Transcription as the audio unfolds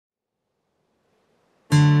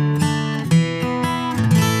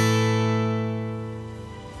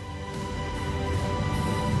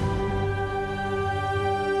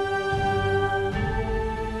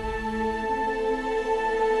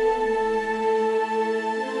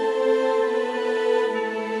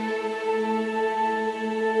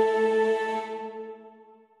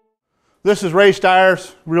This is Ray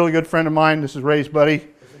Stiers, really good friend of mine. This is Ray's buddy.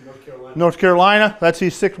 It's in North Carolina. North Carolina. That's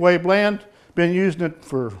his 6-way blend. Been using it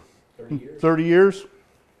for 30 years.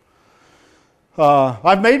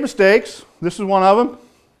 I've made mistakes. This is one of them.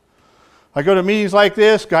 I go to meetings like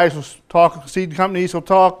this. Guys will talk, seed companies will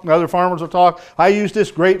talk, other farmers will talk. I use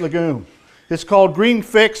this great legume. It's called Green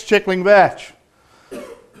Fix Chickling Vetch.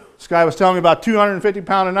 This guy was telling me about 250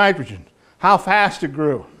 pounds of nitrogen. How fast it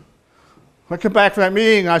grew. I come back from that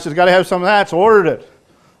meeting, I said, got to have some of that, so ordered it.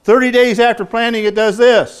 30 days after planting, it does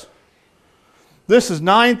this. This is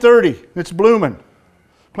 930. It's blooming.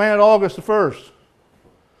 Planted August the 1st.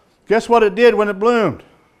 Guess what it did when it bloomed?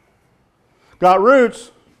 Got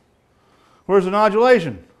roots. Where's the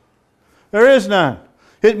nodulation? There is none.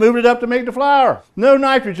 It moved it up to make the flower. No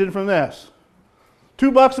nitrogen from this.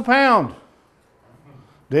 $2 a pound.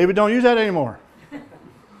 David, don't use that anymore.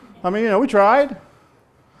 I mean, you know, we tried.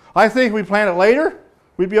 I think if we plant it later,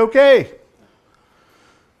 we'd be okay.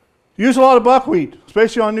 Use a lot of buckwheat,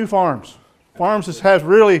 especially on new farms. Farms that have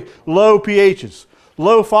really low pHs,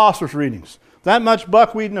 low phosphorus readings. That much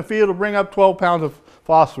buckwheat in the field will bring up 12 pounds of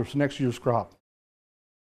phosphorus next year's crop.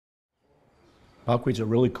 Buckwheat's a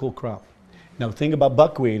really cool crop. Now the thing about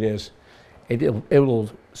buckwheat is it will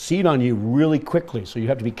seed on you really quickly, so you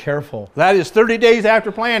have to be careful. That is 30 days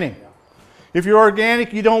after planting. If you're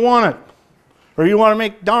organic, you don't want it. Or you want to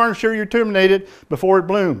make darn sure you terminate it before it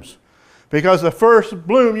blooms. Because the first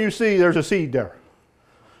bloom you see, there's a seed there.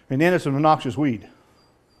 And then it's an noxious weed.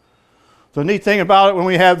 The neat thing about it, when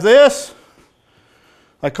we have this,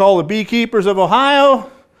 I call the beekeepers of Ohio,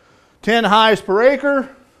 10 hives per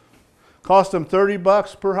acre, cost them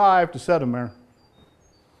 $30 per hive to set them there.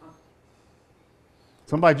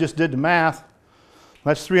 Somebody just did the math.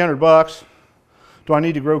 That's $300. Do I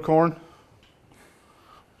need to grow corn?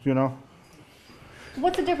 You know?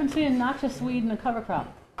 What's the difference between a noxious weed and a cover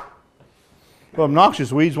crop? Well,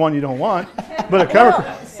 noxious weed's one you don't want, but a cover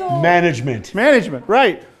crop. Management. Management,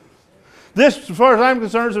 right. This, as far as I'm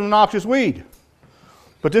concerned, is a noxious weed.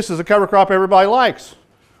 But this is a cover crop everybody likes.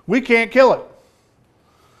 We can't kill it.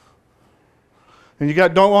 And you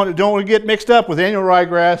don't want to get mixed up with annual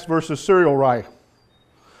ryegrass versus cereal rye.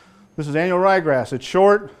 This is annual ryegrass. It's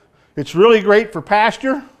short. It's really great for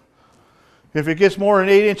pasture. If it gets more than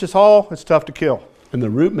 8 inches tall, it's tough to kill. And the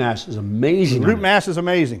root mass is amazing. The root mass is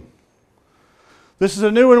amazing. This is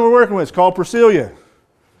a new one we're working with. It's called Priscilla.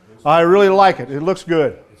 I really like it. It looks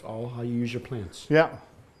good. It's all how you use your plants. Yeah.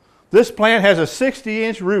 This plant has a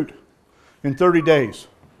 60-inch root in 30 days.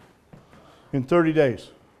 In 30 days.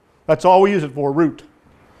 That's all we use it for, root.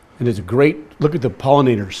 And it's a great, look at the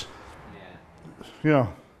pollinators. You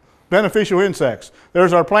know, beneficial insects.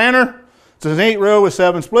 There's our planter. It's an 8-row with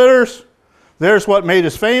 7 splitters. There's what made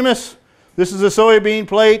us famous. This is a soybean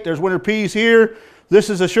plate. There's winter peas here. This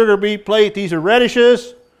is a sugar beet plate. These are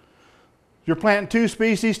radishes. You're planting 2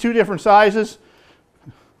 species, 2 different sizes.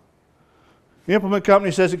 The implement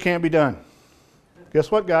company says it can't be done. Guess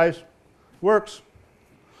what, guys? Works.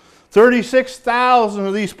 36,000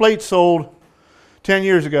 of these plates sold 10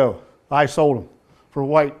 years ago. I sold them for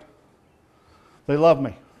white. They love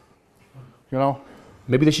me. You know?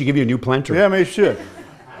 Maybe they should give you a new planter. Yeah, maybe they should.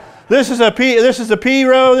 This is a pea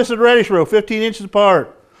row, this is a radish row, 15 inches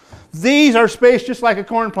apart. These are spaced just like a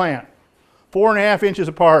corn plant, 4.5 inches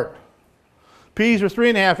apart. Peas are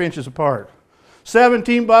 3.5 inches apart.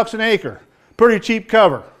 $17 an acre. Pretty cheap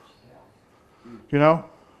cover. You know?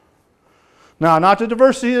 Now, not the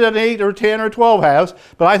diversity that 8 or 10 or 12 has,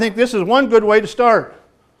 but I think this is one good way to start.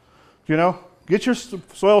 You know? Get your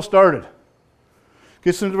soil started.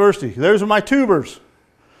 Get some diversity. Those are my tubers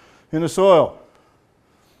in the soil.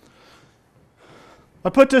 I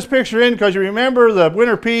put this picture in because you remember the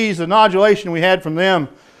winter peas, the nodulation we had from them,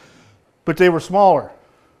 but they were smaller.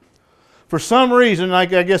 For some reason, I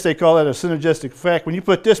guess they call that a synergistic effect. When you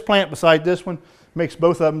put this plant beside this one, it makes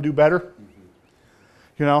both of them do better.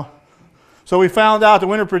 You know? So we found out the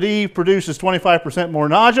winter pea produces 25% more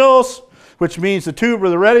nodules, which means the tuber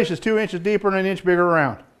of the radish is 2 inches deeper and 1 inch bigger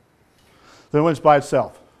around than when it's by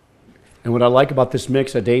itself. And what I like about this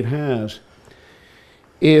mix that Dave has,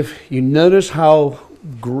 if you notice how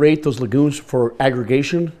great those legumes for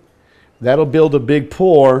aggregation, that'll build a big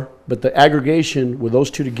pore, but the aggregation with those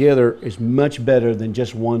two together is much better than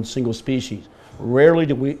just one single species. Rarely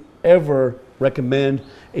do we ever recommend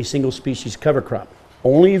a single species cover crop.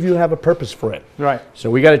 Only if you have a purpose for it. Right.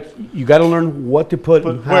 So you got to learn what to put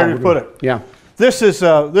and how. Where to put it. Yeah. This is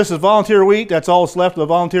volunteer wheat. That's all that's left of the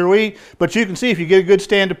volunteer wheat. But you can see if you get a good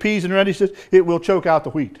stand of peas and radishes, it will choke out the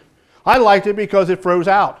wheat. I liked it because it froze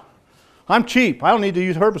out. I'm cheap. I don't need to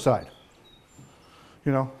use herbicide.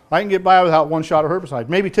 You know, I can get by without 1 shot of herbicide,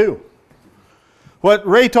 maybe 2. What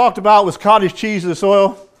Ray talked about was cottage cheese in the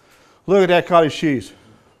soil. Look at that cottage cheese.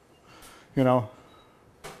 You know.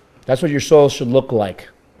 That's what your soil should look like.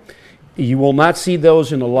 You will not see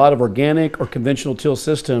those in a lot of organic or conventional till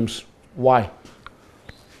systems. Why?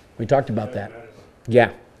 We talked about that.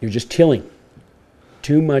 Yeah, you're just tilling.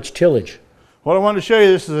 Too much tillage. What I wanted to show you,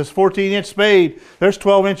 this is this 14-inch spade. There's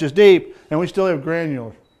 12 inches deep, and we still have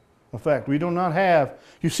granular effect. We do not have,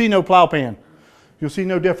 you see no plow pan. You'll see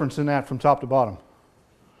no difference in that from top to bottom.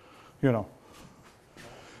 You know.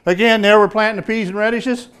 Again, there we're planting the peas and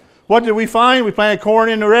radishes. What did we find? We planted corn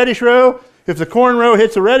in the radish row. If the corn row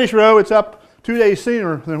hits the radish row, it's up 2 days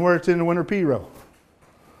sooner than where it's in the winter pea row.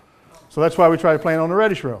 So that's why we try to plant on the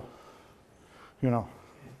radish row. You know.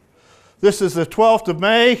 This is the 12th of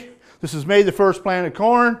May. This is May the 1st planted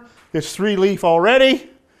corn. It's 3-leaf already.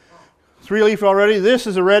 3-leaf already. This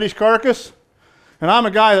is a radish carcass. And I'm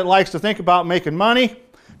a guy that likes to think about making money.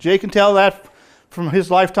 Jay can tell that from his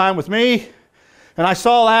lifetime with me. And I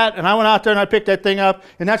saw that, and I went out there and I picked that thing up,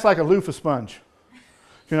 and that's like a loofah sponge.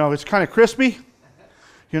 You know, it's kind of crispy,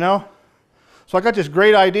 you know. So I got this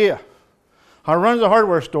great idea. I run to the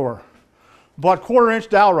hardware store, bought 1/4-inch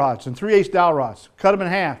dowel rods and 3/8 dowel rods, cut them in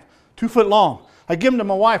half, 2 foot long. I give them to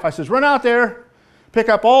my wife. I says, run out there, pick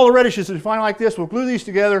up all the radishes that you find like this. We'll glue these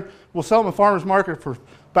together. We'll sell them at farmer's market for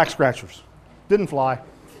back scratchers. Didn't fly.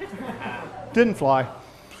 Didn't fly,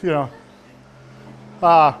 you know.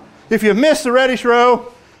 If you missed the radish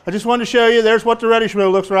row, I just wanted to show you, there's what the radish row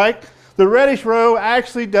looks like. The radish row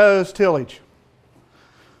actually does tillage.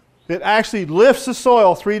 It actually lifts the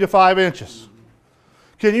soil 3 to 5 inches.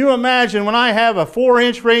 Can you imagine when I have a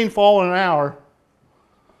 4-inch rainfall in an hour,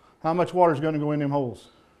 how much water is going to go in them holes?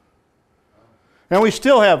 And we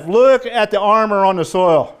still have, look at the armor on the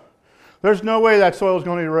soil. There's no way that soil is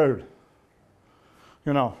going to erode.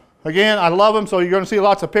 You know, again, I love them, so you're going to see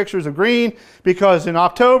lots of pictures of green, because in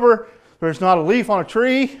October, there's not a leaf on a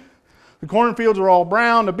tree. The cornfields are all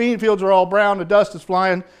brown, the bean fields are all brown, the dust is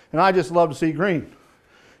flying, and I just love to see green.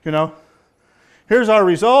 You know, here's our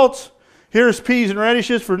results. Here's peas and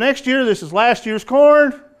radishes for next year. This is last year's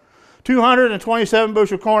corn. 227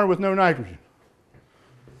 bushel corn with no nitrogen.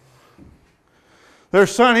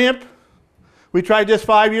 There's Sunhemp. We tried this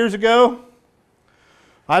 5 years ago.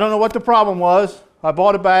 I don't know what the problem was. I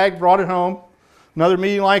bought a bag, brought it home. Another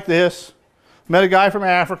meeting like this. Met a guy from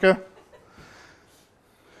Africa.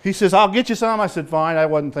 He says, I'll get you some. I said, fine. I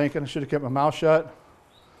wasn't thinking. I should have kept my mouth shut.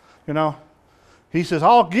 You know. He says,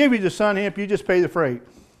 I'll give you the Sunhemp. You just pay the freight.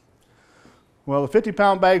 Well, the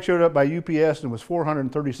 50-pound bag showed up by UPS and it was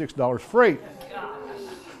 $436 freight.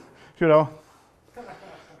 You know.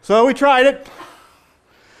 So we tried it.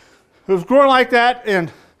 It was growing like that,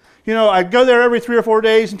 and you know, I'd go there every 3 or 4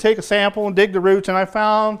 days and take a sample and dig the roots, and I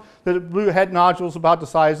found that it had nodules about the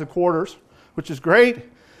size of quarters, which is great.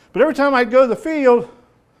 But every time I'd go to the field,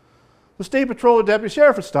 the state patrol or deputy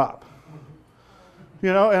sheriff would stop.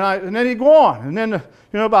 You know, and then he'd go on. And then, you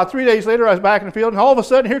know, about 3 days later, I was back in the field, and all of a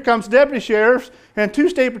sudden, here comes deputy sheriffs and 2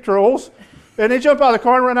 state patrols, and they jump out of the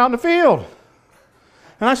car and run out in the field.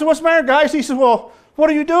 And I said, what's the matter, guys? He says, well, what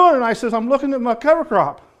are you doing? And I says, I'm looking at my cover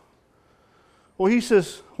crop. Well, he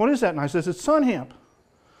says, what is that? And I says, it's Sunhemp.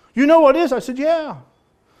 You know what it is? I said, yeah.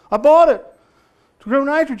 I bought it to grow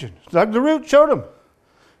nitrogen. Dug the root, showed him.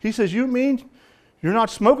 He says, you mean you're not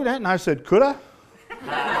smoking that? And I said, could I?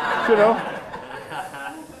 You know.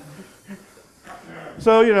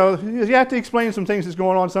 So, you know, you have to explain some things that's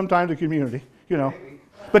going on sometimes in the community, you know.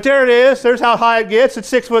 But there it is. There's how high it gets. It's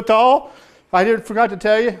 6 foot tall. I forgot to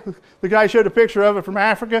tell you, the guy showed a picture of it from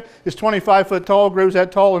Africa. It's 25 foot tall, grows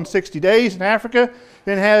that tall in 60 days in Africa,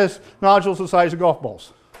 and has nodules the size of golf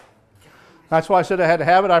balls. That's why I said I had to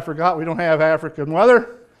have it. I forgot we don't have African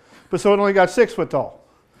weather, but so it only got 6 foot tall,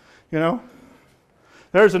 you know.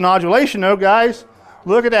 There's the nodulation though, guys.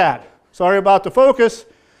 Look at that. Sorry about the focus,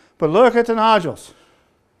 but look at the nodules.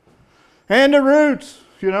 And the roots,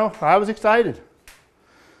 you know, I was excited.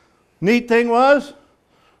 Neat thing was,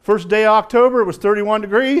 first day of October, it was 31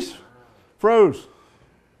 degrees, froze.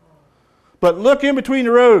 But look in between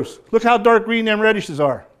the rows. Look how dark green them radishes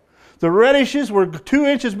are. The radishes were 2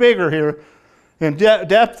 inches bigger here in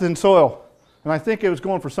depth in soil. And I think it was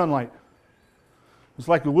going for sunlight. It's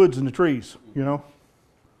like the woods and the trees, you know.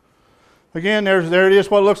 Again, there it is,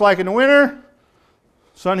 what it looks like in the winter.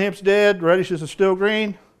 Sunhemp's dead, radishes are still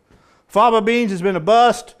green. Faba beans has been a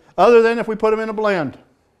bust, other than if we put them in a blend.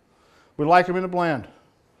 We like them in a blend.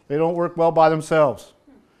 They don't work well by themselves.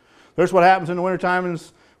 There's what happens in the wintertime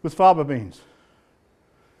with faba beans.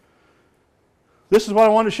 This is what I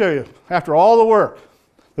wanted to show you after all the work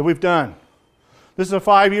that we've done. This is a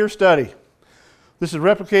 5-year study. This is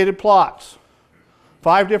replicated plots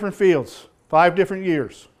 5 different fields, 5 different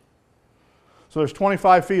years. So there's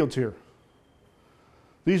 25 fields here.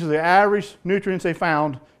 These are the average nutrients they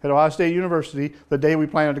found at Ohio State University the day we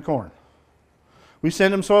planted the corn. We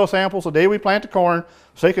send them soil samples the day we plant the corn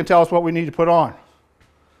so they can tell us what we need to put on.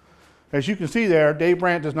 As you can see there, Dave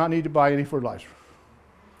Brandt does not need to buy any fertilizer.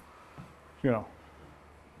 You know.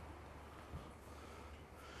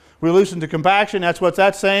 We loosened to compaction, that's what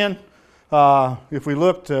that's saying. If we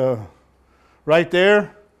looked right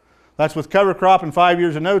there, that's with cover crop and 5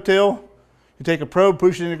 years of no-till. You take a probe,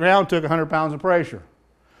 push it in the ground, took 100 pounds of pressure.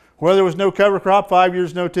 Where there was no cover crop, 5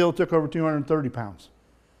 years no-till, took over 230 pounds.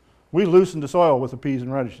 We loosened the soil with the peas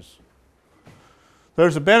and radishes.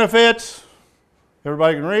 There's the benefits.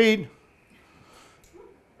 Everybody can read.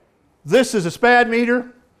 This is a SPAD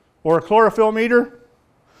meter or a chlorophyll meter.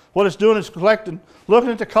 What it's doing is collecting, looking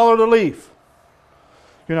at the color of the leaf.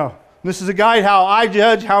 You know, this is a guide how I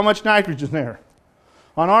judge how much nitrogen is there.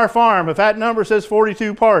 On our farm, if that number says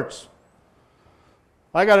 42 parts,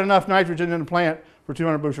 I got enough nitrogen in the plant for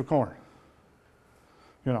 200 bushel corn.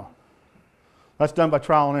 You know, that's done by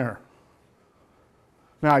trial and error.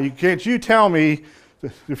 Now, can't you tell me,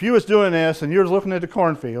 if you was doing this and you were looking at the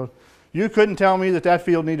cornfield, you couldn't tell me that that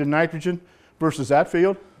field needed nitrogen versus that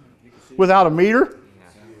field without a meter?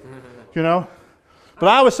 You know? But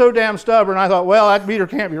I was so damn stubborn, I thought, well, that meter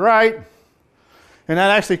can't be right. And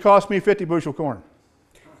that actually cost me 50 bushel corn.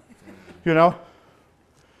 You know?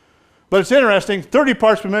 But it's interesting, 30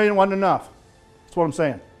 parts per million wasn't enough. That's what I'm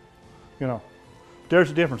saying. You know?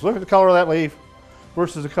 There's a difference. Look at the color of that leaf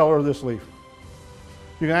versus the color of this leaf.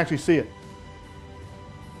 You can actually see it.